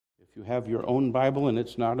If you have your own Bible and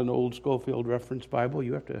it's not an old Schofield Reference Bible,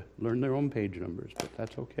 you have to learn their own page numbers, but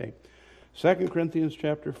that's okay. 2 Corinthians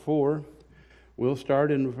chapter 4, we'll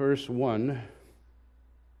start in verse 1.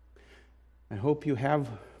 I hope you have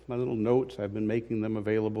my little notes. I've been making them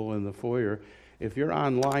available in the foyer. If you're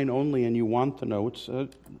online only and you want the notes,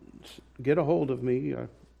 get a hold of me.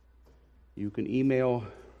 You can email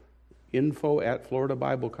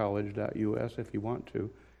info@floridabiblecollege.us if you want to,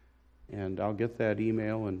 and I'll get that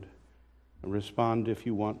email and respond if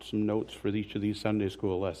you want some notes for each of these Sunday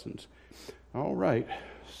school lessons. All right,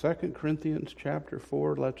 2 Corinthians chapter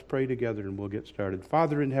 4, let's pray together and we'll get started.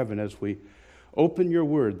 Father in heaven, as we open your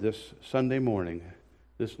word this Sunday morning,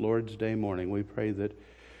 this Lord's Day morning, we pray that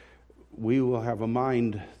we will have a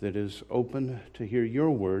mind that is open to hear your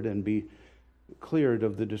word and be cleared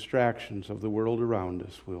of the distractions of the world around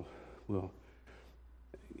us. We'll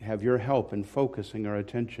have your help in focusing our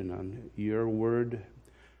attention on your word,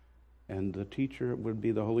 and the teacher would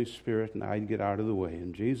be the Holy Spirit, and I'd get out of the way.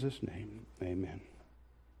 In Jesus' name, amen.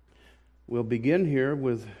 We'll begin here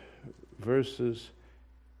with verses,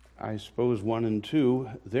 I suppose, 1 and 2.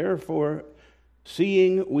 Therefore,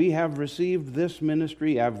 seeing we have received this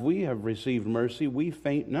ministry, as we have received mercy, we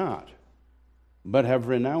faint not, but have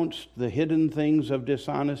renounced the hidden things of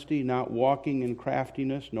dishonesty, not walking in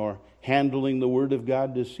craftiness, nor handling the word of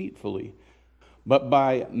God deceitfully, but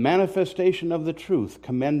by manifestation of the truth,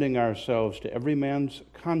 commending ourselves to every man's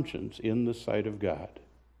conscience in the sight of God.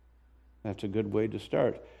 That's a good way to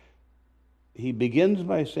start. He begins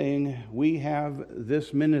by saying, we have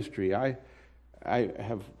this ministry. I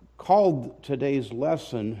have called today's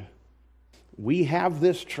lesson, we have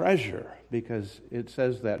this treasure, because it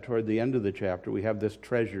says that toward the end of the chapter, we have this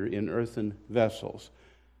treasure in earthen vessels.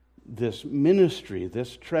 This ministry,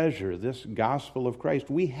 this treasure, this gospel of Christ,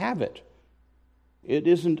 we have it. It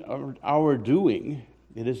isn't our doing.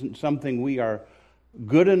 It isn't something we are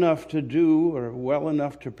good enough to do or well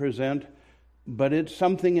enough to present, but it's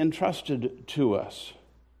something entrusted to us,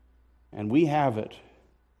 and we have it.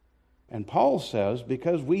 And Paul says,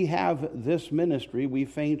 because we have this ministry, we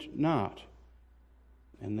faint not.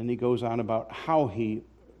 And then he goes on about how he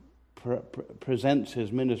presents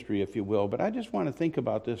his ministry, if you will. But I just want to think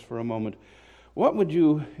about this for a moment. What would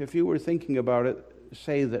you, if you were thinking about it,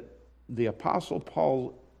 say that the Apostle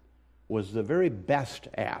Paul was the very best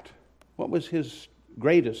at? What was his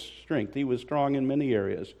greatest strength? He was strong in many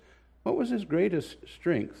areas. What was his greatest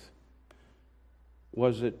strength?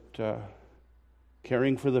 Was it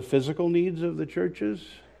caring for the physical needs of the churches?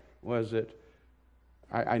 Was it,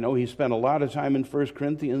 I know he spent a lot of time in 1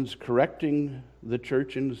 Corinthians correcting the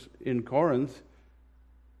church in Corinth,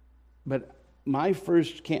 but my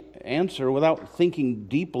first answer, without thinking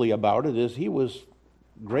deeply about it, is he was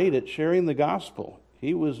great at sharing the gospel.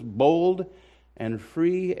 He was bold and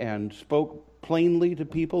free and spoke plainly to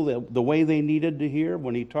people the way they needed to hear.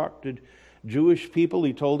 When he talked to Jewish people,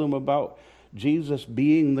 he told them about Jesus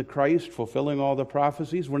being the Christ, fulfilling all the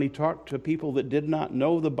prophecies. When he talked to people that did not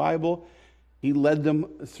know the Bible, he led them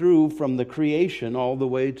through from the creation all the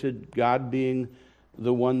way to God being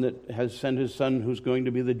the one that has sent his Son, who's going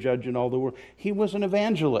to be the judge in all the world. He was an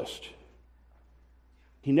evangelist.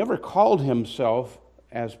 He never called himself,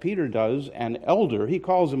 as Peter does, an elder. He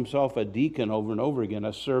calls himself a deacon over and over again,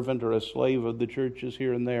 a servant or a slave of the churches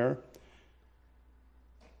here and there.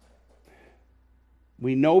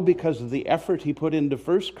 We know because of the effort he put into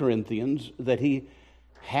 1 Corinthians that he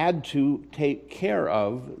had to take care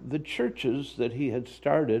of the churches that he had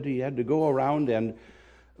started. He had to go around and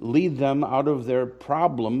lead them out of their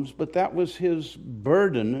problems, but that was his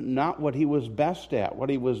burden, not what he was best at. What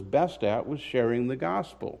he was best at was sharing the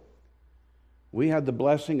gospel. We had the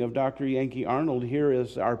blessing of Dr. Yankee Arnold here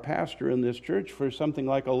as our pastor in this church for something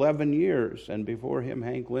like 11 years, and before him,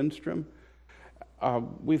 Hank Lindstrom.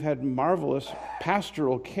 We've had marvelous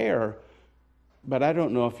pastoral care, but I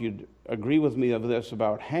don't know if you'd agree with me of this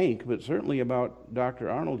about Hank, but certainly about Dr.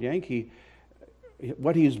 Arnold Yankee.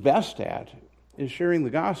 What he's best at is sharing the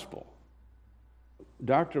gospel.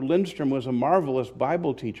 Dr. Lindstrom was a marvelous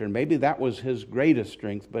Bible teacher, and maybe that was his greatest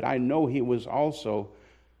strength, but I know he was also,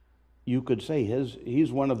 you could say,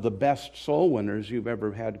 he's one of the best soul winners you've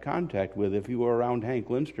ever had contact with. If you were around Hank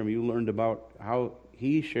Lindstrom, you learned about how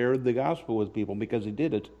he shared the gospel with people, because he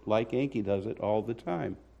did it like Yankee does it all the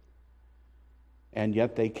time. And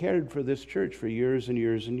yet they cared for this church for years and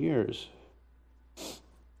years and years.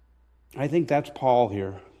 I think that's Paul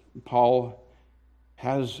here. Paul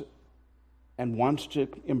has and wants to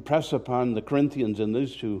impress upon the Corinthians in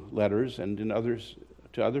these two letters and in others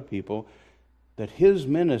to other people that his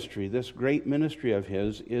ministry, this great ministry of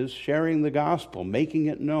his, is sharing the gospel, making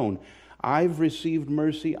it known. I've received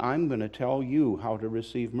mercy. I'm going to tell you how to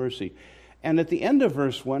receive mercy. And at the end of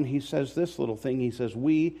verse 1, he says this little thing. He says,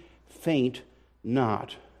 we faint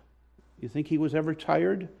not. You think he was ever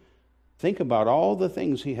tired? Think about all the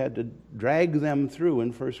things he had to drag them through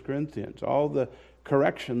in 1 Corinthians, all the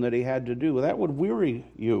correction that he had to do. That would weary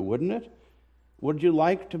you, wouldn't it? Would you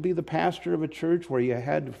like to be the pastor of a church where you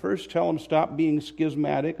had to first tell them stop being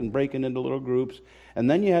schismatic and breaking into little groups, and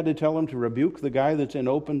then you had to tell them to rebuke the guy that's in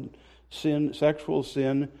open sin, sexual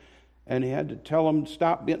sin, and he had to tell them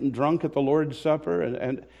stop getting drunk at the Lord's Supper,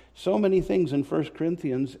 and so many things in 1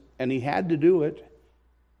 Corinthians, and he had to do it.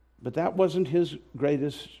 But that wasn't his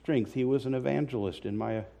greatest strength. He was an evangelist, in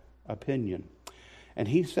my opinion. And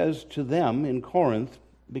he says to them in Corinth,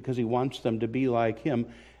 because he wants them to be like him,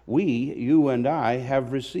 we, you and I,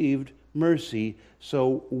 have received mercy,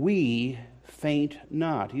 so we faint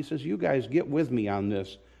not. He says, you guys get with me on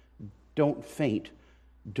this. Don't faint.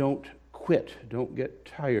 Don't quit. Don't get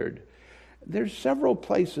tired. There's several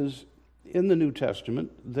places in the New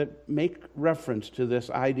Testament that make reference to this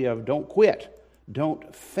idea of don't quit.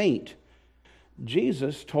 Don't faint.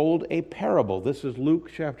 Jesus told a parable. This is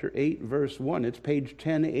Luke chapter 8, verse 1. It's page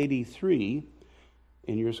 1083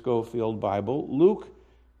 in your Schofield Bible. Luke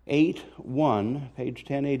 8:1, page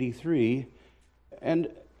 1083. And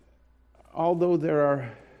although there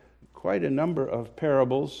are quite a number of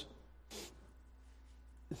parables,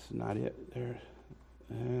 this is not it. There.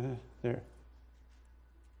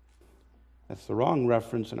 That's the wrong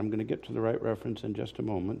reference, and I'm going to get to the right reference in just a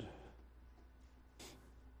moment.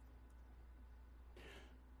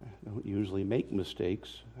 I don't usually make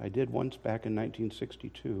mistakes. I did once back in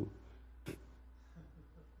 1962.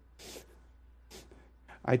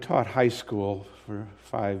 I taught high school for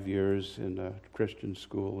 5 years in a Christian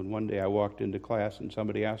school, and one day I walked into class and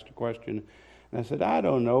somebody asked a question, and I said, I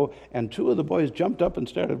don't know, and two of the boys jumped up and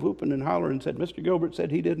started whooping and hollering and said, Mr. Gilbert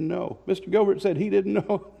said he didn't know. Mr. Gilbert said he didn't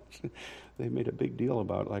know. They made a big deal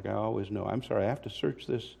about it, like I always know. I'm sorry, I have to search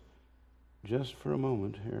this just for a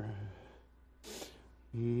moment here.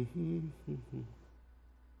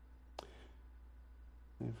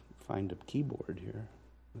 I find a keyboard here.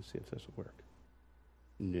 Let's see if this will work.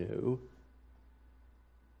 No.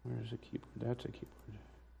 Where's a keyboard? That's a keyboard.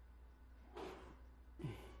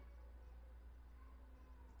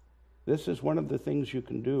 This is one of the things you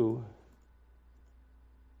can do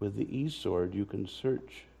with the eSword. You can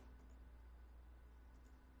search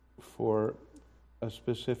for a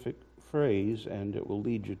specific phrase, and it will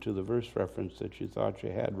lead you to the verse reference that you thought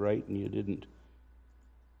you had right and you didn't.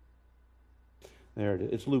 There it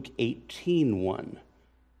is. It's Luke 18:1.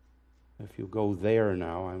 If you go there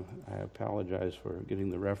now, I apologize for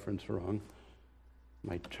getting the reference wrong.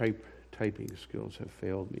 My typing skills have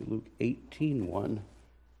failed me. Luke 18:1,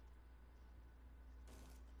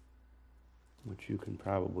 which you can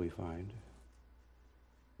probably find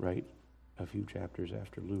right a few chapters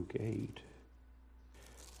after Luke 8.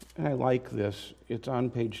 And I like this. It's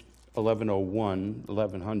on page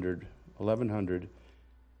 1100.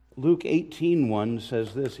 Luke 18:1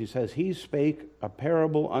 says this. He says, he spake a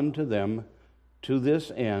parable unto them to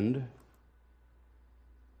this end,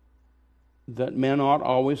 that men ought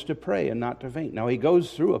always to pray and not to faint. Now he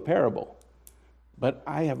goes through a parable, but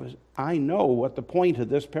I know what the point of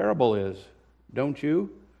this parable is, don't you?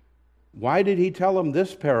 Why did he tell them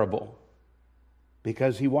this parable?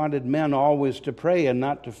 Because he wanted men always to pray and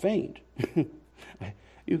not to faint.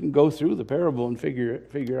 You can go through the parable and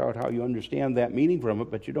figure out how you understand that meaning from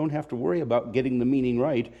it, but you don't have to worry about getting the meaning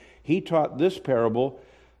right. He taught this parable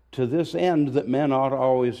to this end, that men ought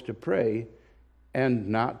always to pray and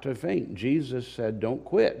not to faint. Jesus said, don't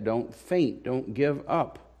quit, don't faint, don't give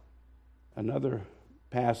up. Another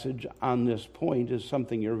passage on this point is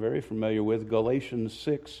something you're very familiar with, Galatians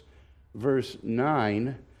 6, verse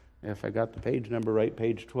 9. If I got the page number right,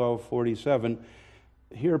 page 1247.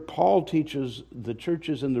 Here Paul teaches the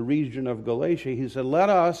churches in the region of Galatia. He said, let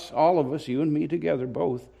us, all of us, you and me together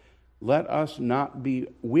both, let us not be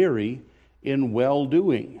weary in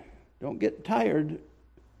well-doing. Don't get tired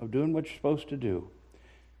of doing what you're supposed to do.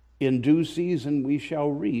 In due season we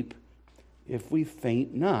shall reap if we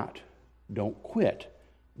faint not. Don't quit.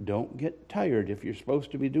 Don't get tired. If you're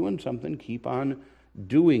supposed to be doing something, keep on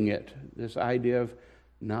doing it. This idea of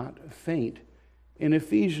not faint. In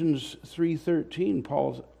Ephesians 3:13,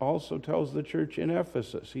 Paul also tells the church in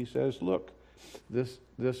Ephesus, he says, look, this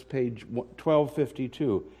page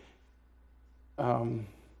 1252,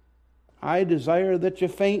 I desire that you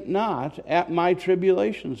faint not at my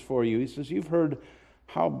tribulations for you. He says, you've heard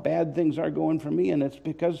how bad things are going for me, and it's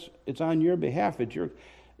because it's on your behalf.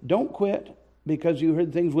 Don't quit. because you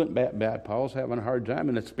heard things went bad. Paul's having a hard time,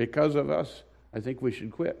 and it's because of us. I think we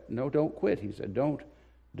should quit. No, don't quit. He said, don't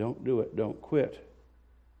do it. Don't quit.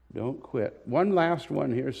 Don't quit. One last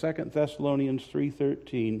one here, 2 Thessalonians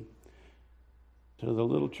 3:13. To the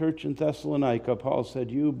little church in Thessalonica, Paul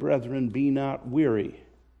said, you, brethren, be not weary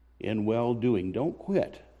in well-doing. Don't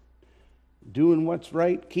quit. Doing what's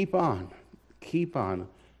right, keep on. Keep on.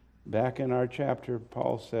 Back in our chapter,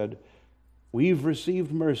 Paul said, we've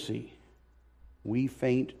received mercy. We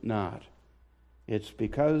faint not. It's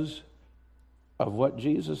because of what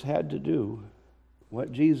Jesus had to do,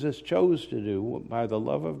 what Jesus chose to do by the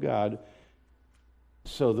love of God,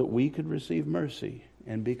 so that we could receive mercy.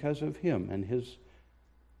 And because of him and his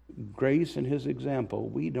grace and his example,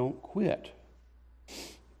 we don't quit.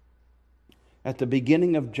 At the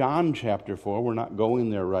beginning of John chapter 4, we're not going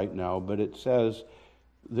there right now, but it says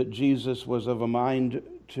that Jesus was of a mind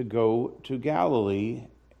to go to Galilee,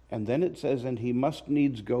 and then it says, and he must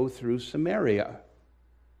needs go through Samaria.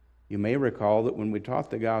 You may recall that when we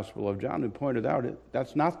taught the Gospel of John, we pointed out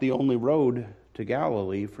that's not the only road to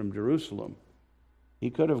Galilee from Jerusalem. He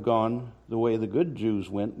could have gone the way the good Jews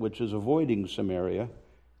went, which is avoiding Samaria,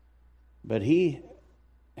 but he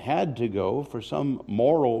had to go for some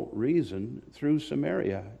moral reason through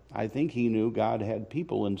Samaria. I think he knew God had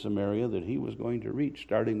people in Samaria that he was going to reach,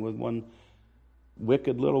 starting with one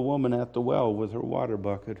wicked little woman at the well with her water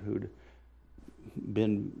bucket who'd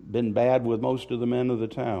been bad with most of the men of the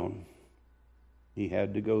town. He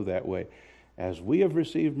had to go that way. As we have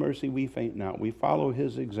received mercy, we faint not. We follow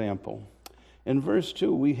his example. In verse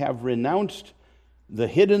 2, we have renounced the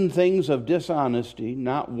hidden things of dishonesty,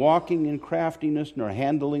 not walking in craftiness, nor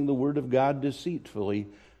handling the word of God deceitfully,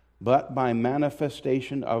 but by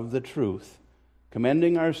manifestation of the truth,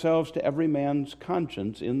 commending ourselves to every man's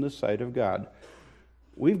conscience in the sight of God.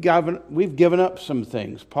 We've given up some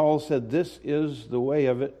things. Paul said, this is the way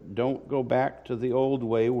of it. Don't go back to the old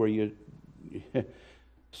way where you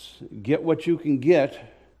get what you can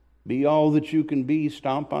get, be all that you can be,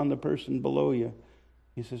 stomp on the person below you.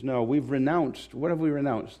 He says, no, we've renounced. What have we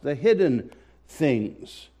renounced? The hidden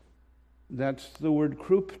things. That's the word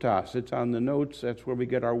kryptos. It's on the notes. That's where we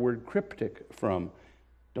get our word cryptic from.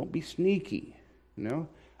 Don't be sneaky, you know.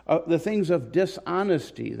 The things of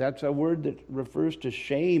dishonesty. That's a word that refers to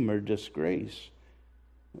shame or disgrace.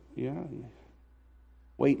 Yeah.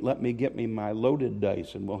 Wait, let me get me my loaded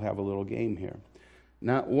dice and we'll have a little game here.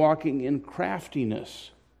 Not walking in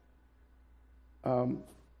craftiness.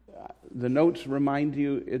 The notes remind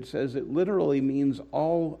you, it says it literally means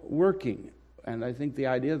all working. And I think the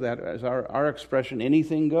idea of that is our expression,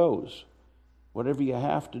 anything goes. Whatever you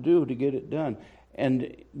have to do to get it done.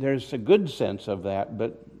 And there's a good sense of that,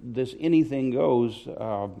 but this anything goes,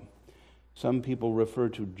 some people refer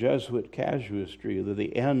to Jesuit casuistry, that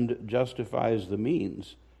the end justifies the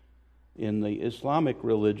means. In the Islamic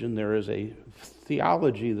religion, there is a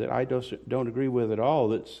theology that I don't agree with at all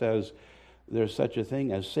that says there's such a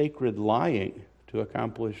thing as sacred lying to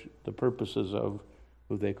accomplish the purposes of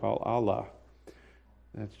who they call Allah.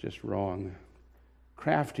 That's just wrong.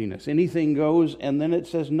 Craftiness, anything goes, and then it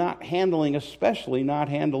says not handling, especially not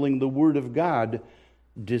handling the Word of God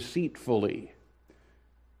deceitfully.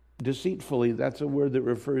 Deceitfully, that's a word that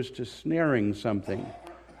refers to snaring something.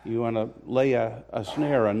 You want to lay a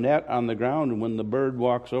snare, a net on the ground, and when the bird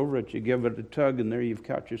walks over it, you give it a tug, and there you've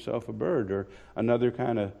caught yourself a bird. Or another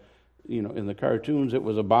kind of, in the cartoons, it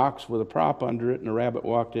was a box with a prop under it, and a rabbit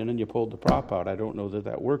walked in, and you pulled the prop out. I don't know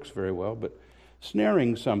that works very well, but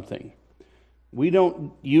snaring something. We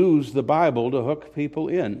don't use the Bible to hook people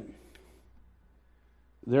in.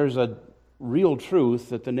 There's a real truth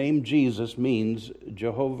that the name Jesus means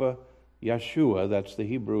Jehovah Yeshua. That's the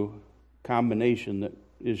Hebrew combination that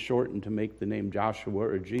is shortened to make the name Joshua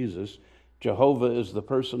or Jesus. Jehovah is the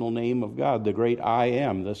personal name of God, the great I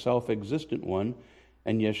am, the self-existent one.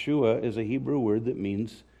 And Yeshua is a Hebrew word that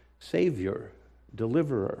means Savior,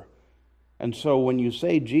 Deliverer. And so when you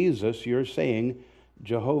say Jesus, you're saying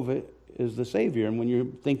Jehovah is the Savior. And when you're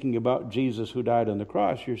thinking about Jesus who died on the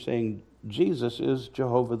cross, you're saying Jesus is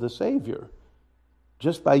Jehovah the Savior.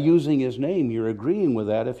 Just by using his name, you're agreeing with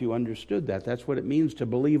that if you understood that. That's what it means to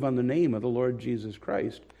believe on the name of the Lord Jesus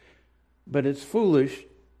Christ. But it's foolish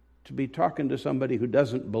to be talking to somebody who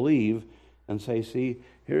doesn't believe and say, see,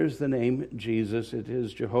 here's the name Jesus. It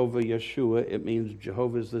is Jehovah Yeshua. It means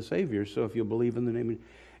Jehovah is the Savior. So if you believe in the name,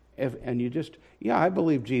 and you just, I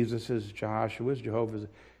believe Jesus is Joshua, is Jehovah.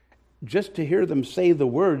 Just to hear them say the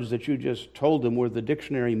words that you just told them were the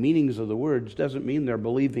dictionary meanings of the words doesn't mean they're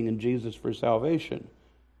believing in Jesus for salvation.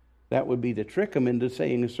 That would be to trick them into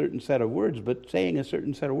saying a certain set of words, but saying a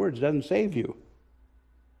certain set of words doesn't save you.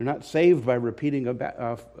 You're not saved by repeating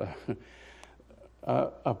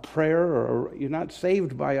a prayer, or you're not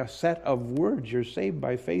saved by a set of words. You're saved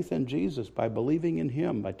by faith in Jesus, by believing in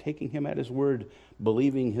Him, by taking Him at His word,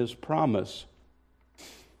 believing His promise.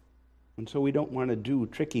 And so we don't want to do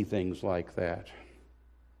tricky things like that.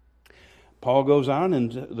 Paul goes on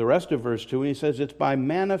in the rest of verse 2, and he says, it's by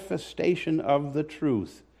manifestation of the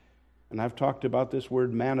truth. And I've talked about this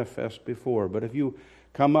word manifest before, but if you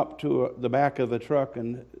come up to the back of the truck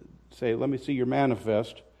and say, let me see your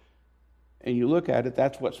manifest, and you look at it,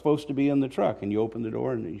 that's what's supposed to be in the truck. And you open the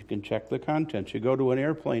door and you can check the contents. You go to an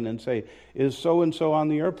airplane and say, is so-and-so on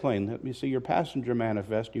the airplane? Let me see your passenger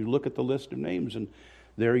manifest. You look at the list of names, and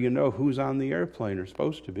there you know who's on the airplane or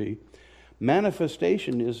supposed to be.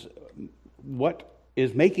 Manifestation is what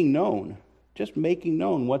is making known, just making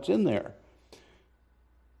known what's in there.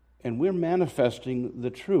 And we're manifesting the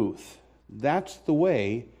truth. That's the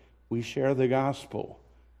way we share the gospel.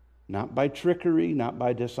 Not by trickery, not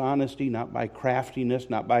by dishonesty, not by craftiness,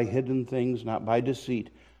 not by hidden things, not by deceit.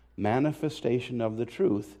 Manifestation of the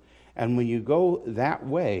truth. And when you go that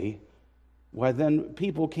way, why then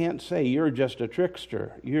people can't say you're just a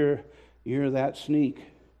trickster. You're that sneak.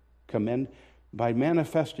 By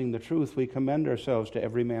manifesting the truth, we commend ourselves to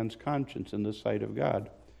every man's conscience in the sight of God.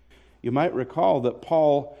 You might recall that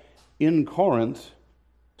Paul in Corinth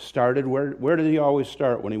started, where did he always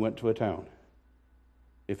start when he went to a town?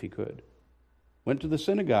 If he could. Went to the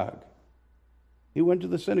synagogue. He went to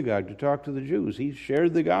the synagogue to talk to the Jews. He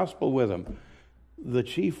shared the gospel with them. The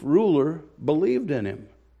chief ruler believed in him.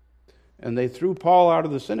 And they threw Paul out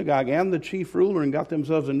of the synagogue and the chief ruler and got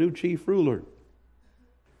themselves a new chief ruler.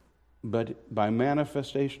 But by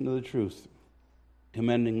manifestation of the truth,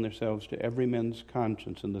 commending themselves to every man's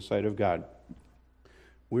conscience in the sight of God.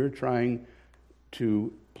 We're trying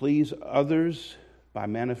to please others by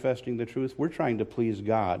manifesting the truth. We're trying to please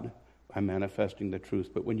God by manifesting the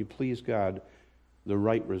truth. But when you please God, the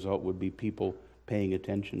right result would be people paying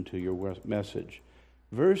attention to your message.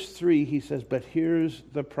 Verse 3, he says, but here's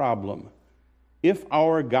the problem. If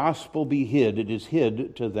our gospel be hid, it is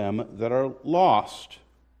hid to them that are lost.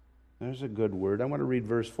 There's a good word. I want to read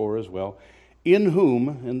verse 4 as well. In whom,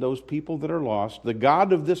 in those people that are lost, the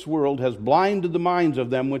God of this world has blinded the minds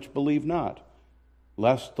of them which believe not,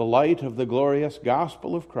 lest the light of the glorious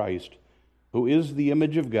gospel of Christ, who is the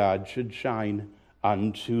image of God, should shine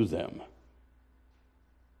unto them.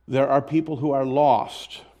 There are people who are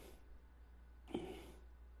lost.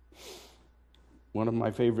 One of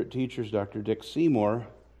my favorite teachers, Dr. Dick Seymour,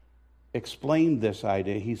 explained this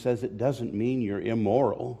idea. He says it doesn't mean you're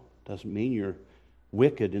immoral, doesn't mean you're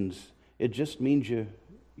wicked, and it just means you're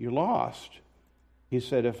lost. He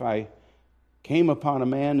said, if I came upon a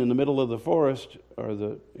man in the middle of the forest,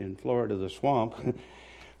 or in Florida, the swamp,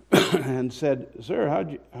 and said, sir,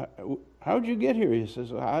 how'd you get here? He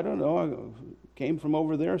says, I don't know. I came from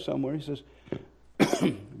over there somewhere. He says,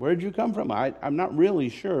 where'd you come from? I'm not really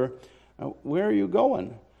sure. Where are you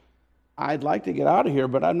going? I'd like to get out of here,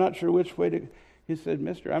 but I'm not sure which way to. He said,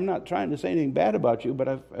 mister, I'm not trying to say anything bad about you,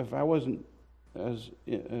 but if I wasn't as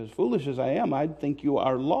foolish as I am, I'd think you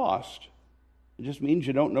are lost. It just means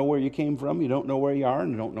you don't know where you came from, you don't know where you are,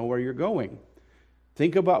 and you don't know where you're going.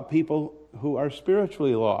 Think about people who are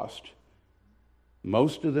spiritually lost.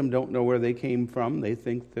 Most of them don't know where they came from. They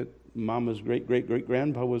think that Mama's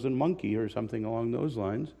great-great-great-grandpa was a monkey or something along those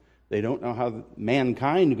lines. They don't know how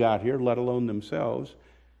mankind got here, let alone themselves.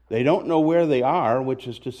 They don't know where they are, which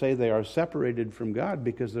is to say they are separated from God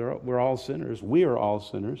because we're all sinners. We are all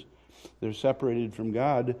sinners. They're separated from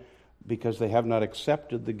God because they have not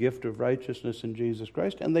accepted the gift of righteousness in Jesus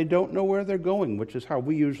Christ, and they don't know where they're going, which is how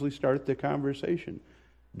we usually start the conversation.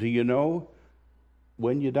 Do you know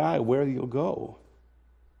when you die where you'll go?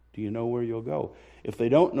 Do you know where you'll go? If they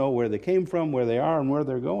don't know where they came from, where they are, and where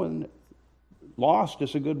they're going, lost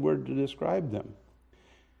is a good word to describe them.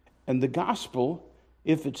 And the gospel,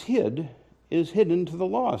 if it's hid, is hidden to the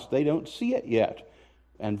lost. They don't see it yet.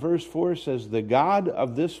 And verse 4 says, the God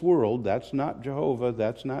of this world, that's not Jehovah,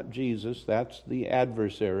 that's not Jesus, that's the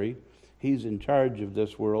adversary. He's in charge of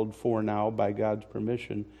this world for now by God's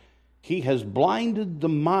permission. He has blinded the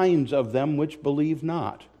minds of them which believe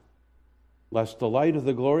not, lest the light of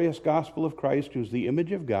the glorious gospel of Christ, who's the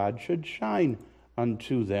image of God, should shine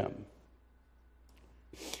unto them.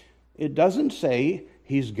 It doesn't say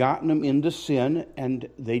he's gotten them into sin and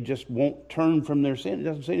they just won't turn from their sin. It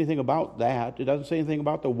doesn't say anything about that. It doesn't say anything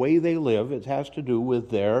about the way they live. It has to do with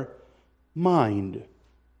their mind.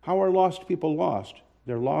 How are lost people lost?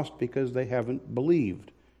 They're lost because they haven't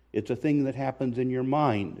believed. It's a thing that happens in your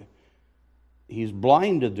mind. He's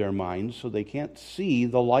blinded their minds so they can't see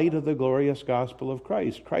the light of the glorious gospel of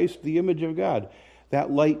Christ. Christ, the image of God. That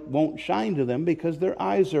light won't shine to them because their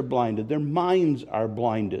eyes are blinded. Their minds are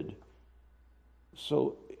blinded.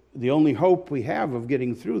 So the only hope we have of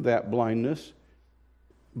getting through that blindness,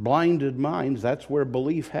 blinded minds, that's where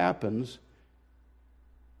belief happens.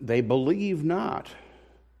 They believe not.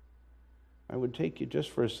 I would take you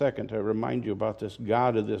just for a second to remind you about this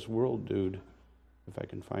God of this world dude. If I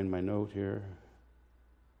can find my note here.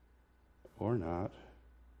 Or not.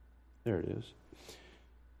 There it is.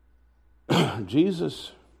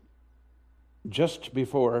 Jesus, just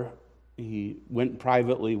before he went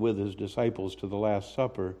privately with his disciples to the Last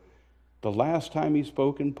Supper, the last time he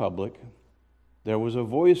spoke in public, there was a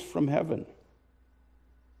voice from heaven.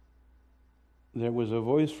 There was a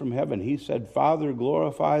voice from heaven. He said, "Father,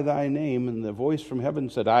 glorify thy name." And the voice from heaven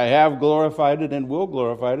said, "I have glorified it and will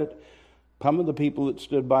glorify it." Some of the people that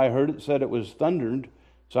stood by heard it, said it was thundered.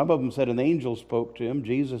 Some of them said an angel spoke to him.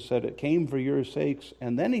 Jesus said, "It came for your sakes."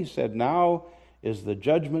 And then he said, "Now is the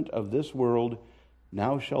judgment of this world.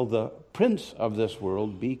 Now shall the prince of this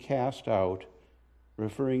world be cast out,"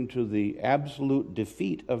 referring to the absolute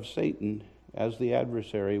defeat of Satan as the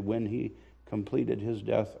adversary when he completed his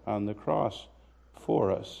death on the cross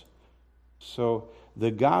for us. So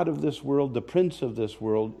the God of this world, the prince of this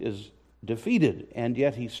world, is defeated, and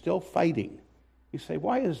yet he's still fighting. You say,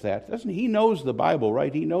 why is that? He knows the Bible,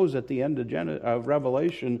 right? He knows at the end of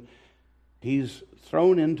Revelation, he's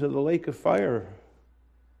thrown into the lake of fire.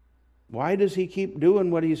 Why does he keep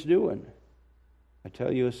doing what he's doing? I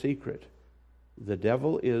tell you a secret. The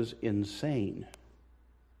devil is insane.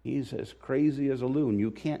 He's as crazy as a loon.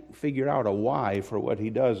 You can't figure out a why for what he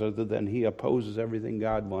does other than he opposes everything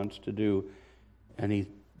God wants to do. And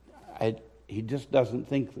he just doesn't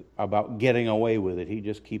think about getting away with it. He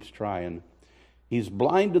just keeps trying. He's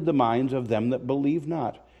blinded the minds of them that believe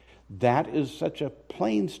not. That is such a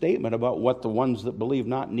plain statement about what the ones that believe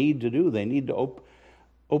not need to do. They need to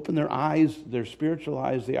open their eyes, their spiritual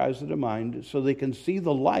eyes, the eyes of the mind, so they can see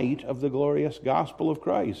the light of the glorious gospel of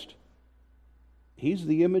Christ. He's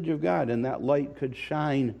the image of God, and that light could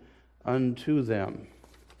shine unto them.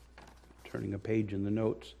 Turning a page in the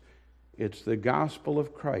notes. It's the gospel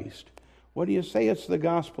of Christ. What do you say it's the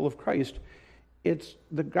gospel of Christ? It's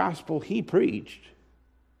the gospel he preached.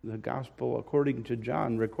 The gospel, according to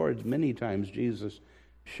John, records many times Jesus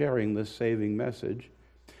sharing this saving message.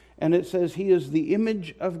 And it says he is the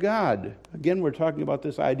image of God. Again, we're talking about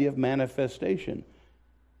this idea of manifestation.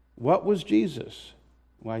 What was Jesus?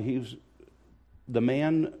 Why, he's the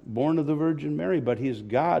man born of the Virgin Mary, but he's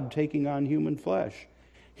God taking on human flesh.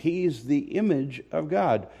 He's the image of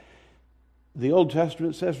God. The Old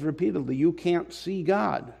Testament says repeatedly, you can't see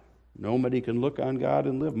God. Nobody can look on God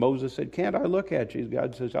and live. Moses said, "Can't I look at you?"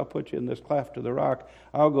 God says, "I'll put you in this cleft of the rock.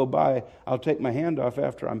 I'll go by. I'll take my hand off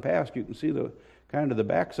after I'm past. You can see the kind of the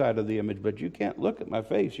backside of the image, but you can't look at my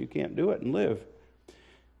face. You can't do it and live."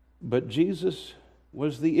 But Jesus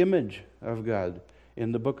was the image of God.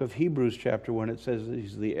 In the book of Hebrews chapter 1, it says that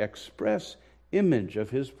he's the express image of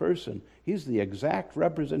his person. He's the exact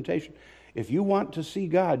representation. If you want to see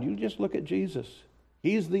God, you just look at Jesus.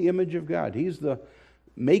 He's the image of God. He's the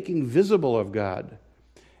making visible of God.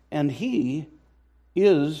 And he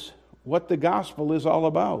is what the gospel is all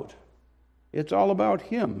about. It's all about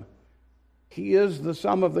him. He is the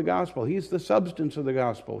sum of the gospel. He's the substance of the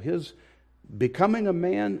gospel. His becoming a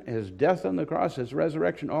man, his death on the cross, his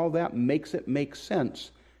resurrection, all that makes it make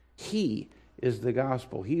sense. He is the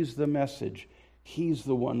gospel. He's the message. He's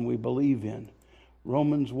the one we believe in.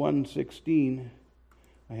 Romans 1:16.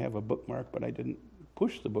 I have a bookmark, but I didn't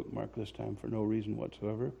push the bookmark this time for no reason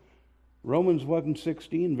whatsoever. Romans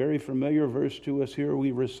 1:16, very familiar verse to us here.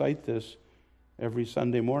 We recite this every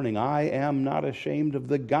Sunday morning. "I am not ashamed of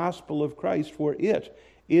the gospel of Christ, for it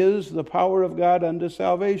is the power of God unto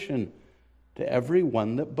salvation to every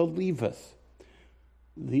one that believeth."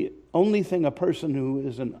 The only thing a person who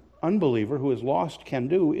is an unbeliever, who is lost, can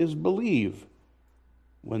do is believe.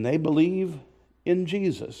 When they believe in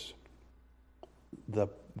Jesus, the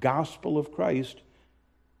gospel of Christ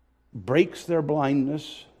breaks their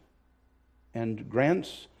blindness and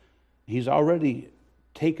grants, he's already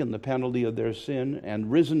taken the penalty of their sin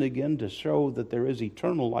and risen again to show that there is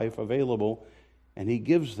eternal life available, and he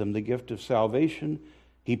gives them the gift of salvation.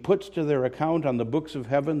 He puts to their account on the books of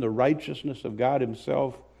heaven the righteousness of God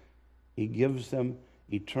himself. He gives them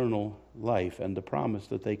eternal life and the promise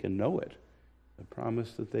that they can know it. The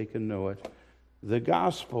promise that they can know it. The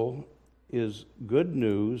gospel is good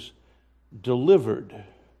news delivered.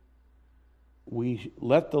 We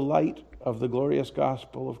let the light of the glorious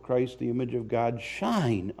gospel of Christ, the image of God,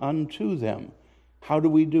 shine unto them. How do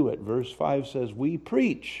we do it? Verse 5 says, we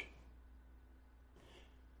preach.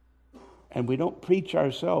 And we don't preach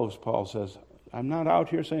ourselves, Paul says. I'm not out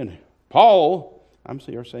here saying, Paul. I'm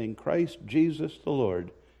here saying Christ Jesus the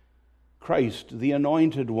Lord. Christ, the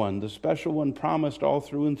anointed one, the special one promised all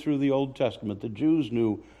through and through the Old Testament. The Jews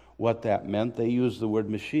knew what that meant. They used the word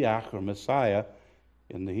Mashiach or Messiah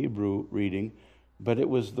in the Hebrew reading, but it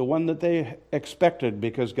was the one that they expected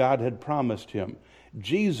because God had promised him.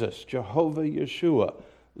 Jesus, Jehovah Yeshua,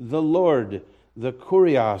 the Lord, the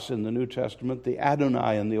Kurios in the New Testament, the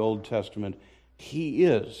Adonai in the Old Testament. He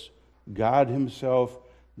is God himself,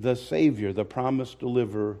 the Savior, the promised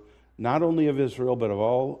deliverer, not only of Israel, but of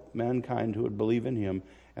all mankind who would believe in him.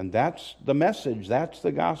 And that's the message, that's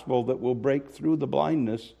the gospel that will break through the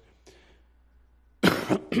blindness.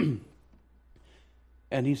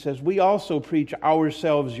 And he says, we also preach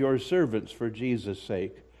ourselves your servants for Jesus'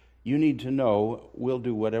 sake. You need to know we'll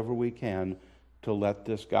do whatever we can to let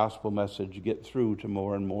this gospel message get through to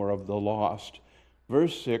more and more of the lost.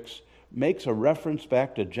 Verse 6 makes a reference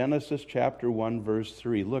back to Genesis chapter 1, verse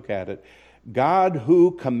 3. Look at it. God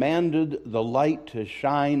who commanded the light to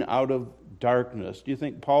shine out of darkness. Do you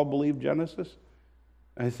think Paul believed Genesis?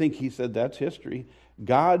 I think he said that's history.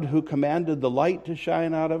 God who commanded the light to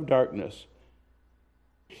shine out of darkness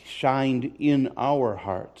shined in our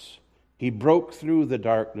hearts. He broke through the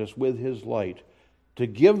darkness with his light to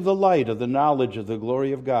give the light of the knowledge of the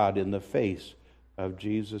glory of God in the face of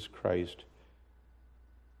Jesus Christ.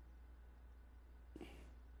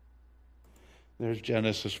 There's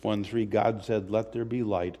Genesis 1:3. God said, let there be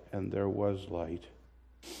light, and there was light.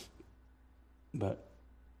 But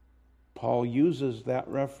Paul uses that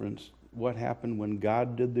reference, what happened when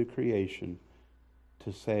God did the creation,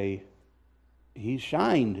 to say, he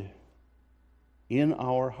shined in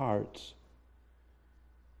our hearts.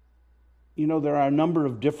 You know, there are a number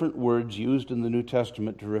of different words used in the New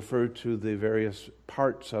Testament to refer to the various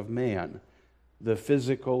parts of man. The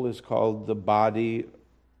physical is called the body.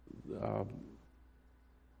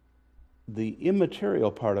 The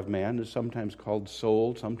immaterial part of man is sometimes called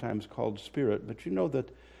soul, sometimes called spirit. But you know that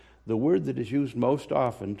the word that is used most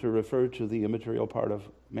often to refer to the immaterial part of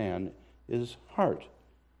man is heart.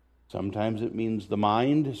 Sometimes it means the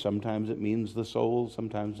mind, sometimes it means the soul,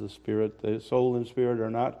 sometimes the spirit. The soul and spirit are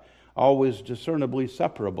not always discernibly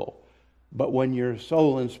separable. But when your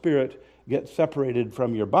soul and spirit get separated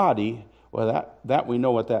from your body, well, that we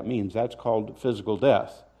know what that means. That's called physical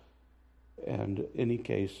death. And in any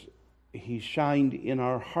case, he shined in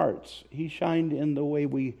our hearts. He shined in the way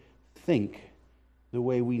we think, the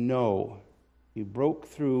way we know. He broke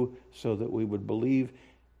through so that we would believe,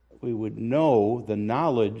 we would know the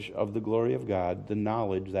knowledge of the glory of God. The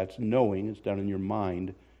knowledge, that's knowing, it's done in your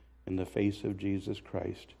mind in the face of Jesus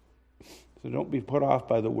Christ. So don't be put off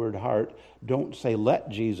by the word heart. Don't say, let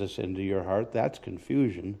Jesus into your heart. That's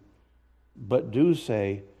confusion. But do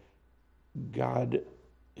say, God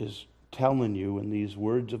is telling you in these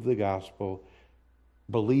words of the gospel,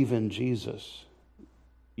 believe in Jesus.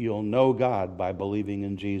 You'll know God by believing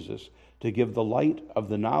in Jesus. To give the light of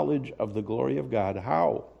the knowledge of the glory of God.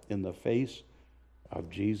 How? In the face of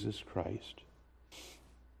Jesus Christ.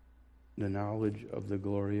 The knowledge of the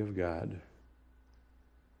glory of God.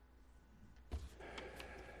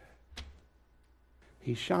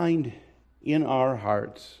 He shined in our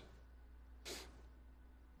hearts.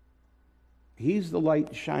 He's the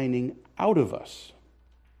light shining out of us.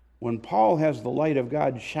 When Paul has the light of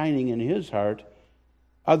God shining in his heart,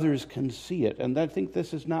 others can see it. And I think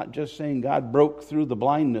this is not just saying God broke through the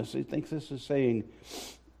blindness. I think this is saying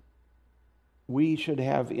we should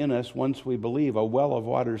have in us, once we believe, a well of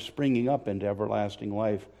water springing up into everlasting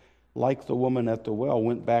life. Like the woman at the well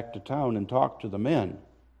went back to town and talked to the men.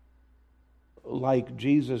 Like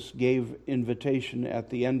Jesus gave invitation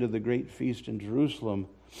at the end of the great feast in Jerusalem,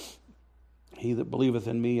 he that believeth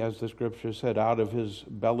in me, as the scripture said, out of his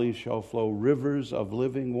belly shall flow rivers of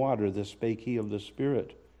living water. This spake he of the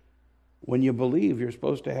Spirit. When you believe, you're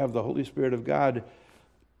supposed to have the Holy Spirit of God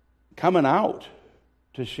coming out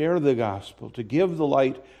to share the gospel, to give the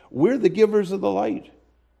light. We're the givers of the light.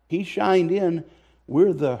 He shined in.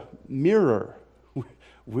 We're the mirror.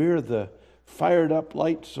 We're the fired up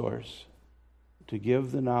light source to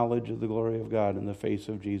give the knowledge of the glory of God in the face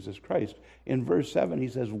of Jesus Christ. In verse 7, he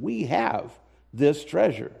says, we have this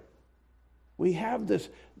treasure. We have this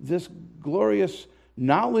glorious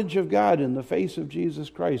knowledge of God in the face of Jesus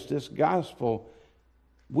Christ, this gospel.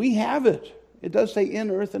 We have it. It does say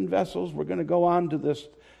in earthen vessels. We're going to go on to this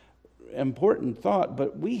important thought,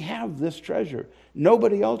 but we have this treasure.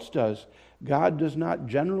 Nobody else does. God does not,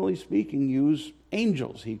 generally speaking, use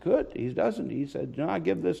angels. He could. He doesn't. He said, no, I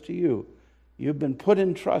give this to you. You've been put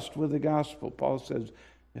in trust with the gospel. Paul says,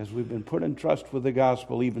 as we've been put in trust with the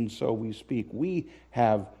gospel, even so we speak. We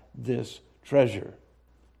have this treasure.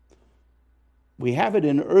 We have it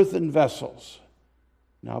in earthen vessels.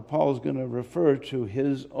 Now, Paul is going to refer to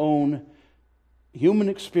his own human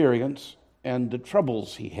experience and the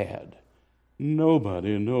troubles he had.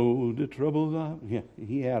 Nobody know the troubles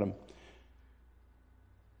he had them.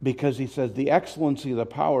 Because he says, the excellency of the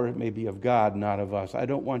power may be of God, not of us. I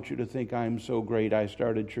don't want you to think I'm so great. I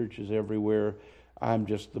started churches everywhere. I'm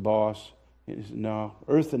just the boss. He says, no,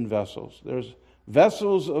 earthen vessels. There's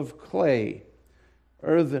vessels of clay,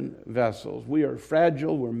 earthen vessels. We are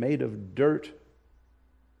fragile. We're made of dirt.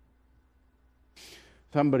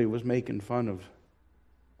 Somebody was making fun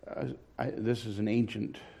of, this is an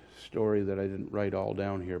ancient story that I didn't write all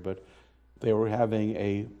down here, but they were having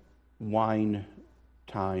a wine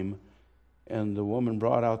time, and the woman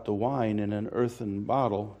brought out the wine in an earthen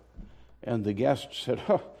bottle, and the guest said,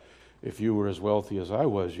 if you were as wealthy as I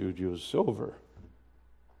was, you'd use silver.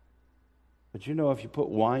 But you know, if you put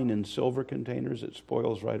wine in silver containers, it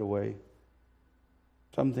spoils right away.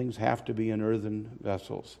 Some things have to be in earthen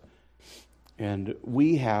vessels. And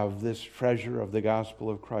we have this treasure of the gospel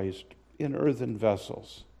of Christ in earthen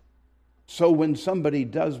vessels. So when somebody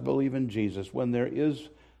does believe in Jesus, when there is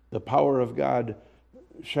the power of God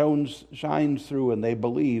shines through and they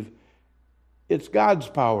believe, it's God's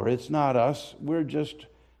power. It's not us. We're just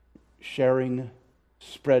sharing,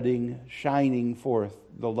 spreading, shining forth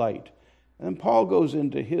the light. And Paul goes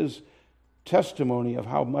into his testimony of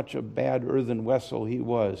how much a bad earthen vessel he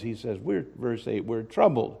was. He says, verse 8, we're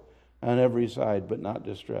troubled on every side, but not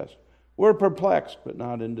distressed. We're perplexed, but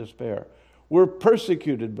not in despair. We're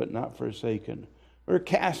persecuted, but not forsaken. We're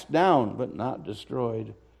cast down, but not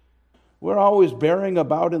destroyed. We're always bearing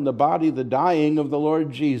about in the body the dying of the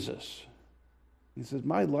Lord Jesus. He says,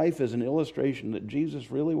 my life is an illustration that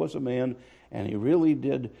Jesus really was a man, and he really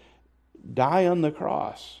did die on the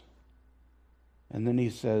cross. And then he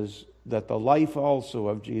says that the life also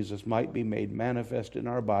of Jesus might be made manifest in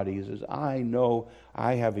our bodies. As I know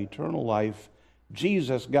I have eternal life.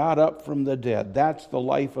 Jesus got up from the dead. That's the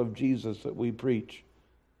life of Jesus that we preach.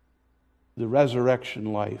 The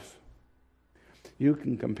resurrection life. You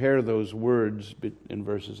can compare those words in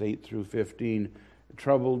verses 8 through 15.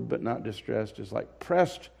 Troubled but not distressed is like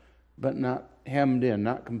pressed but not hemmed in,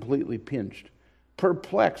 not completely pinched.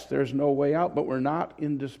 Perplexed, there's no way out, but we're not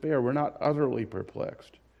in despair. We're not utterly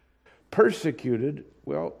perplexed. Persecuted,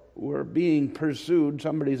 well, we're being pursued.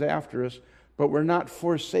 Somebody's after us, but we're not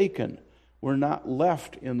forsaken. We're not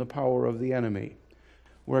left in the power of the enemy.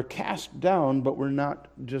 We're cast down, but we're not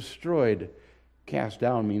destroyed. Cast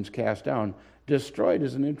down means cast down. Destroyed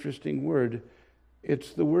is an interesting word.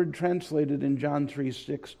 It's the word translated in John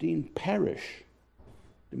 3:16, perish.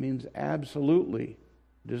 It means absolutely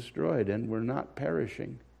destroyed, and we're not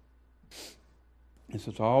perishing. It's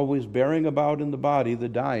always bearing about in the body the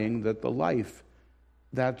dying, that the life,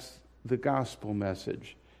 that's the gospel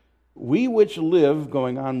message. We which live,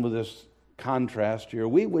 going on with this contrast here,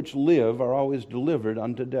 we which live are always delivered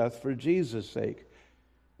unto death for Jesus' sake.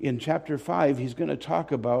 In chapter 5, he's going to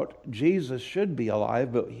talk about Jesus should be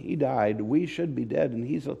alive, but he died. We should be dead,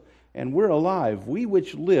 and we're alive. We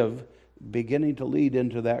which live, beginning to lead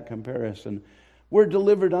into that comparison, we're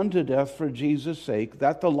delivered unto death for Jesus' sake,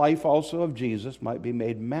 that the life also of Jesus might be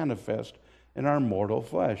made manifest in our mortal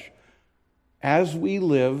flesh. As we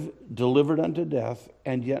live, delivered unto death,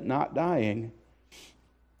 and yet not dying,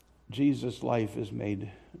 Jesus' life is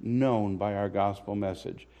made known by our gospel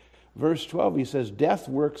message. Verse 12, he says, death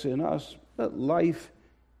works in us, but life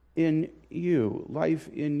in you. Life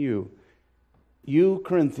in you. You,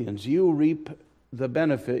 Corinthians, you reap the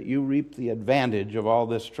benefit, you reap the advantage of all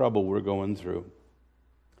this trouble we're going through.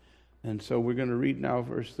 And so we're going to read now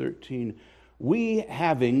verse 13. We,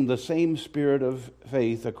 having the same spirit of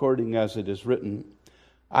faith, according as it is written,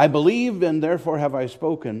 I believed and therefore have I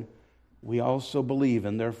spoken. We also believe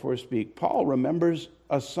and therefore speak. Paul remembers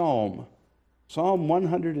a psalm, Psalm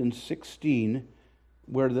 116,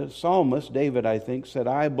 where the psalmist, David, I think, said,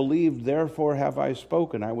 I believed, therefore have I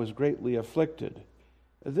spoken. I was greatly afflicted.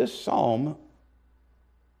 This psalm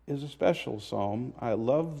is a special psalm. I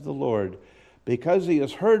love the Lord because he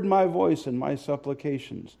has heard my voice and my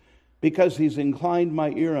supplications, because he's inclined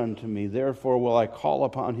my ear unto me. Therefore will I call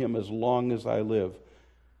upon him as long as I live.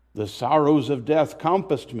 The sorrows of death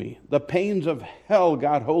compassed me. The pains of hell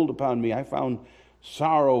got hold upon me. I found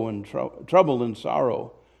sorrow and trouble and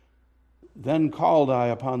sorrow. Then called I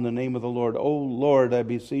upon the name of the Lord. O Lord, I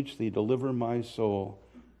beseech thee, deliver my soul.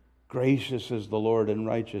 Gracious is the Lord and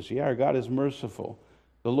righteous. Yea, our God is merciful.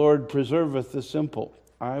 The Lord preserveth the simple.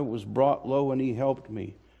 I was brought low, and he helped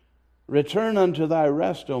me. Return unto thy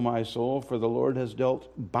rest, O my soul, for the Lord has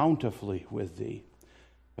dealt bountifully with thee.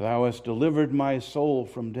 Thou hast delivered my soul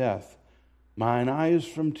from death, mine eyes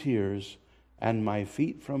from tears, and my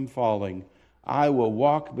feet from falling. I will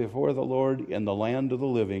walk before the Lord in the land of the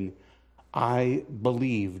living. I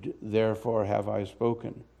believed, therefore have I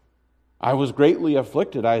spoken. I was greatly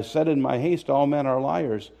afflicted. I said in my haste, all men are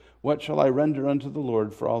liars. What shall I render unto the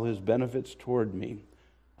Lord for all his benefits toward me?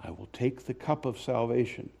 I will take the cup of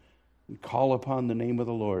salvation and call upon the name of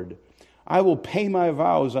the Lord. I will pay my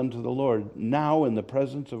vows unto the Lord now in the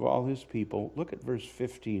presence of all his people. Look at verse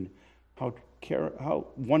 15. How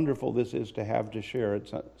wonderful this is to have to share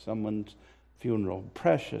at someone's funeral.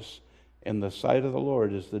 Precious in the sight of the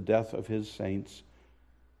Lord is the death of his saints.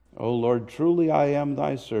 O Lord, truly I am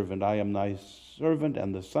thy servant. I am thy servant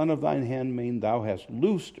and the son of thine handmaid. Thou hast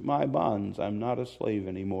loosed my bonds. I'm not a slave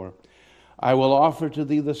anymore. I will offer to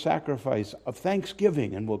thee the sacrifice of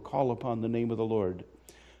thanksgiving and will call upon the name of the Lord.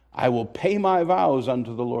 I will pay my vows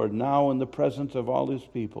unto the Lord now in the presence of all his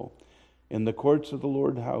people. In the courts of the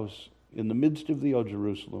Lord's house, in the midst of thee, O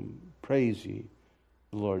Jerusalem, praise ye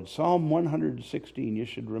the Lord. Psalm 116, you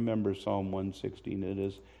should remember Psalm 116. It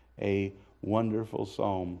is a wonderful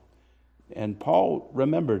psalm. And Paul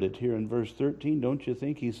remembered it here in verse 13, don't you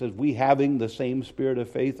think? He says, we having the same spirit of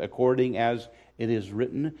faith according as it is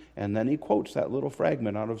written. And then he quotes that little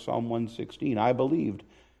fragment out of Psalm 116. I believed,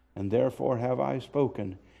 and therefore have I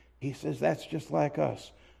spoken. He says that's just like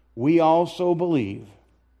us. We also believe,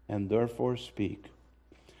 and therefore speak.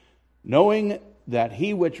 Knowing that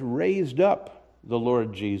he which raised up the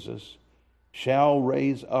Lord Jesus shall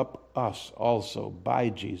raise up us also by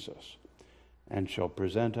Jesus, and shall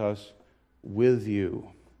present us with you.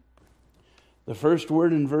 The first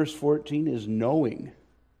word in verse 14 is knowing.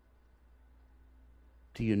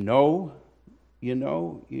 Do you know? You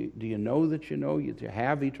know? Do you know that you know? You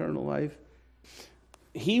have eternal life?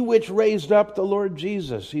 He which raised up the Lord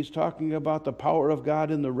Jesus, he's talking about the power of God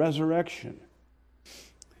in the resurrection,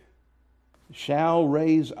 shall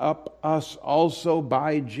raise up us also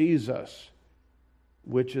by Jesus,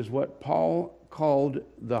 which is what Paul called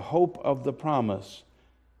the hope of the promise.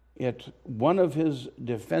 One of his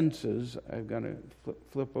defenses, I'm going to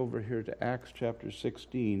flip over here to Acts chapter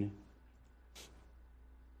 16.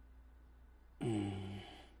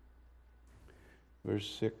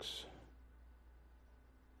 Verse 6.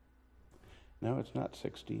 No, it's not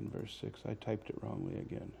 16, verse 6. I typed it wrongly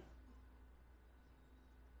again.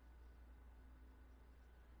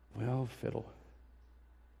 Well, fiddle.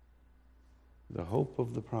 The hope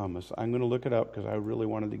of the promise. I'm going to look it up because I really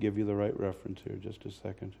wanted to give you the right reference here. Just a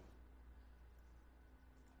second.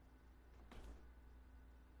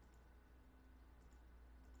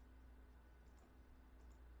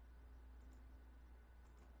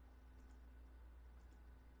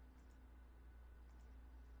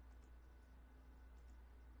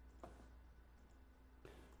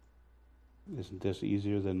 Isn't this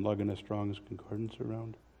easier than lugging a Strong's Concordance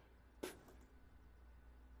around?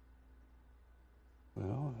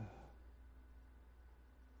 Well,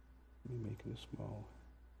 let me make it small.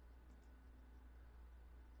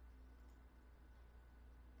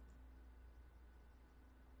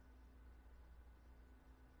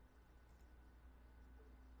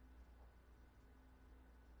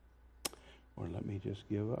 Or let me just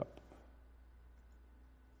give up.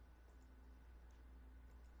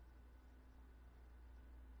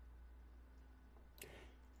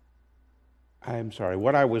 I'm sorry,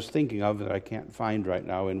 what I was thinking of that I can't find right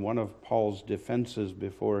now, in one of Paul's defenses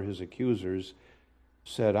before his accusers,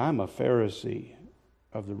 said, I'm a Pharisee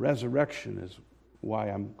of the resurrection is why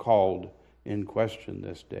I'm called in question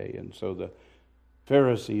this day. And so the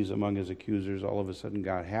Pharisees among his accusers all of a sudden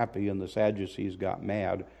got happy, and the Sadducees got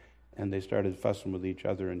mad, and they started fussing with each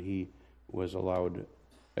other, and he was allowed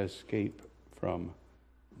escape from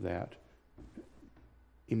that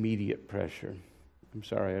immediate pressure. I'm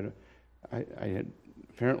sorry, I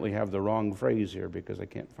apparently have the wrong phrase here because I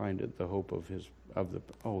can't find it. The hope of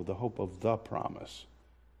the hope of the promise.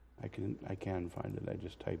 I can find it. I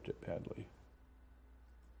just typed it badly.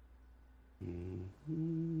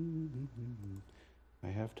 I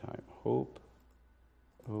have time. Hope.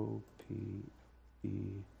 O-P-E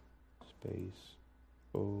space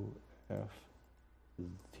O-F-T-H-E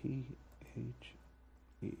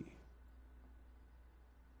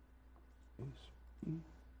space P.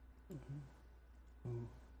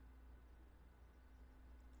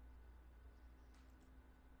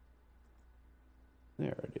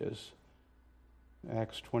 There it is.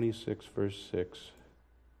 Acts 26, verse 6.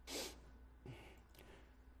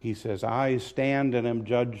 He says, I stand and am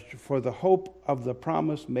judged for the hope of the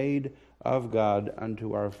promise made of God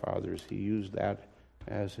unto our fathers. He used that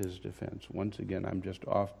as his defense. Once again, I'm just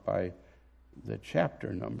off by the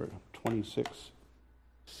chapter number, 26:6.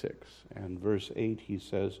 And verse 8, he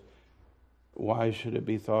says, why should it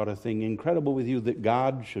be thought a thing incredible with you that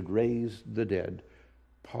God should raise the dead?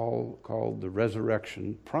 Paul called the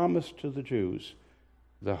resurrection promised to the Jews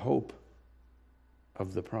the hope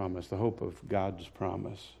of the promise, the hope of God's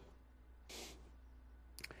promise.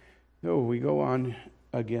 So we go on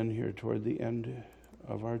again here toward the end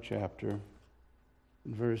of our chapter,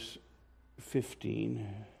 verse 15.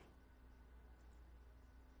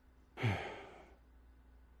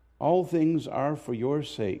 All things are for your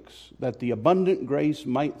sakes, that the abundant grace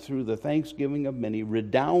might through the thanksgiving of many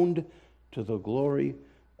redound to the glory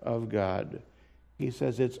of God. He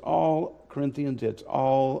says it's all, Corinthians, it's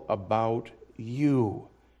all about you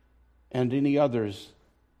and any others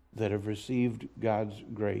that have received God's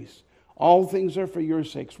grace. All things are for your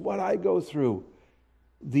sakes. What I go through,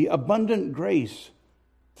 the abundant grace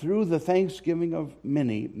through the thanksgiving of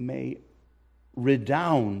many may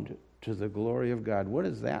redound to the glory of God. What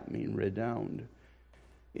does that mean, redound?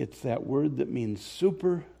 It's that word that means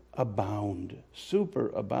superabound.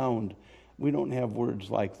 Superabound. We don't have words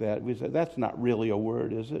like that. We say, that's not really a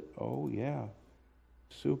word, is it? Oh, yeah.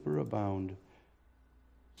 Superabound.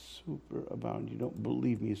 Superabound. You don't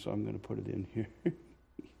believe me, so I'm going to put it in here.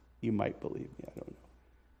 You might believe me, I don't know.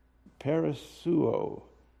 Parasuo.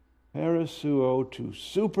 Parasuo, to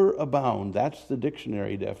superabound. That's the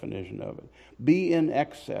dictionary definition of it. Be in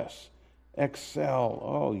excess. Excel.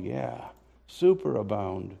 Oh, yeah.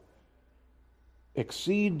 Superabound.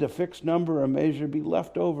 Exceed the fixed number or measure, be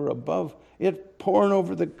left over above. It pouring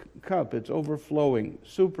over the cup. It's overflowing.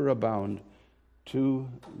 Superabound to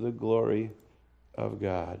the glory of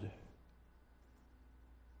God.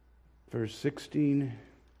 Verse 16.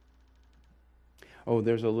 Oh,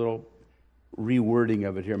 there's a little rewording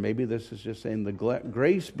of it here. Maybe this is just saying the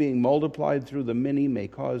grace being multiplied through the many may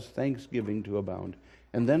cause thanksgiving to abound.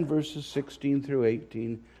 And then verses 16 through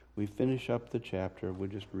 18, we finish up the chapter. We'll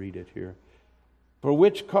just read it here. For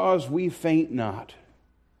which cause we faint not.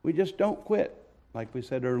 We just don't quit, like we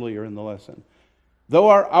said earlier in the lesson. Though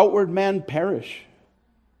our outward man perish,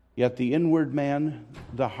 yet the inward man,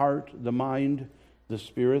 the heart, the mind, the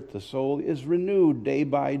spirit, the soul, is renewed day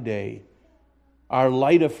by day. Our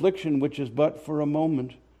light affliction, which is but for a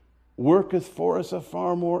moment, worketh for us a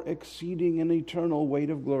far more exceeding and eternal weight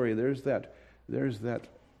of glory. There's that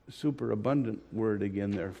superabundant word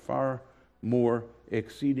again there. Far more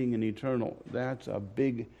exceeding and eternal. That's a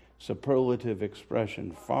big superlative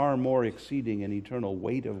expression. Far more exceeding and eternal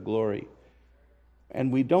weight of glory.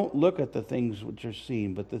 And we don't look at the things which are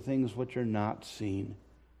seen, but the things which are not seen.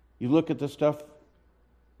 You look at the stuff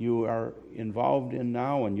you are involved in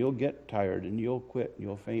now, and you'll get tired, and you'll quit, and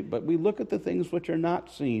you'll faint. But we look at the things which are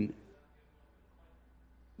not seen.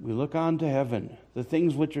 We look on to heaven. The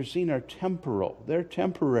things which are seen are temporal. They're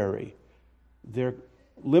temporary. They're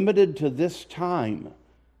limited to this time.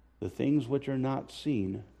 The things which are not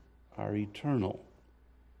seen are eternal.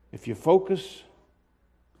 If you focus,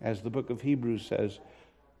 as the book of Hebrews says,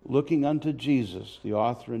 looking unto Jesus, the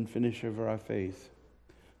author and finisher of our faith,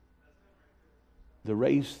 the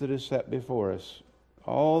race that is set before us,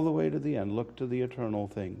 all the way to the end, look to the eternal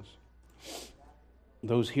things.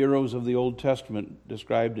 Those heroes of the Old Testament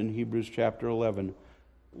described in Hebrews chapter 11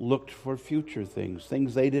 looked for future things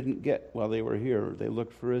they didn't get while they were here. They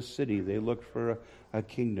looked for a city. They looked for a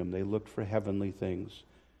kingdom. They looked for heavenly things.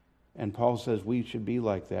 And Paul says we should be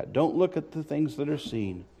like that. Don't look at the things that are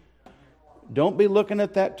seen. Don't be looking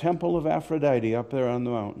at that temple of Aphrodite up there on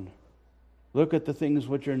the mountain. Look at the things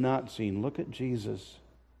which are not seen. Look at Jesus.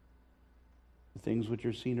 The things which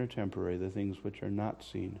are seen are temporary. The things which are not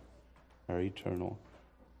seen are eternal.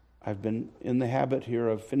 I've been in the habit here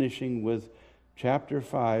of finishing with chapter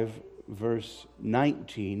 5, verse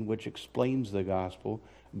 19, which explains the gospel.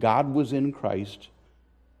 God was in Christ,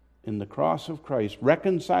 in the cross of Christ,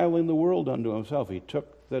 reconciling the world unto himself. He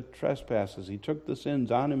took the trespasses. He took the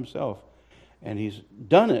sins on himself. And he's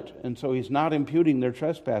done it, and so he's not imputing their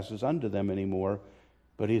trespasses unto them anymore,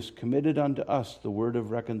 but he's committed unto us the word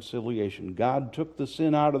of reconciliation. God took the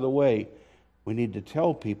sin out of the way. We need to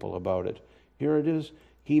tell people about it. Here it is.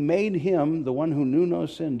 He made him, the one who knew no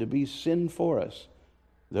sin, to be sin for us,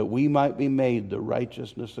 that we might be made the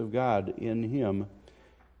righteousness of God in him.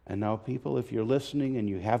 And now, people, if you're listening and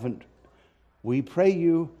you haven't, we pray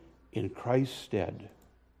you in Christ's stead,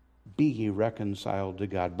 be ye reconciled to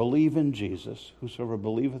God. Believe in Jesus. Whosoever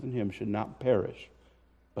believeth in him should not perish,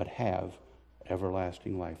 but have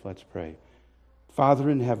everlasting life. Let's pray. Father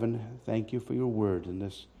in heaven, thank you for your word in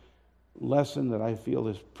this lesson that I feel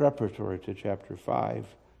is preparatory to chapter 5,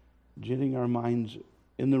 getting our minds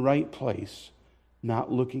in the right place,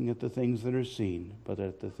 not looking at the things that are seen, but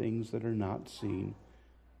at the things that are not seen.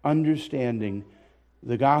 Understanding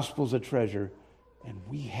the gospel's a treasure, and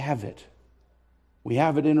we have it. We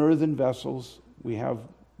have it in earthen vessels. We have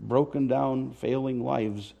broken down, failing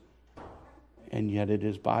lives, and yet it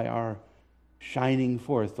is by our shining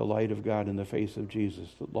forth the light of God in the face of Jesus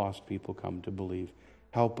that lost people come to believe.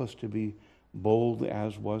 Help us to be bold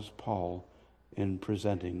as was Paul in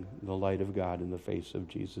presenting the light of God in the face of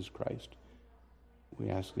Jesus Christ. We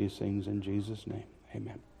ask these things in Jesus' name.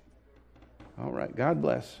 Amen. All right. God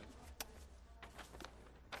bless.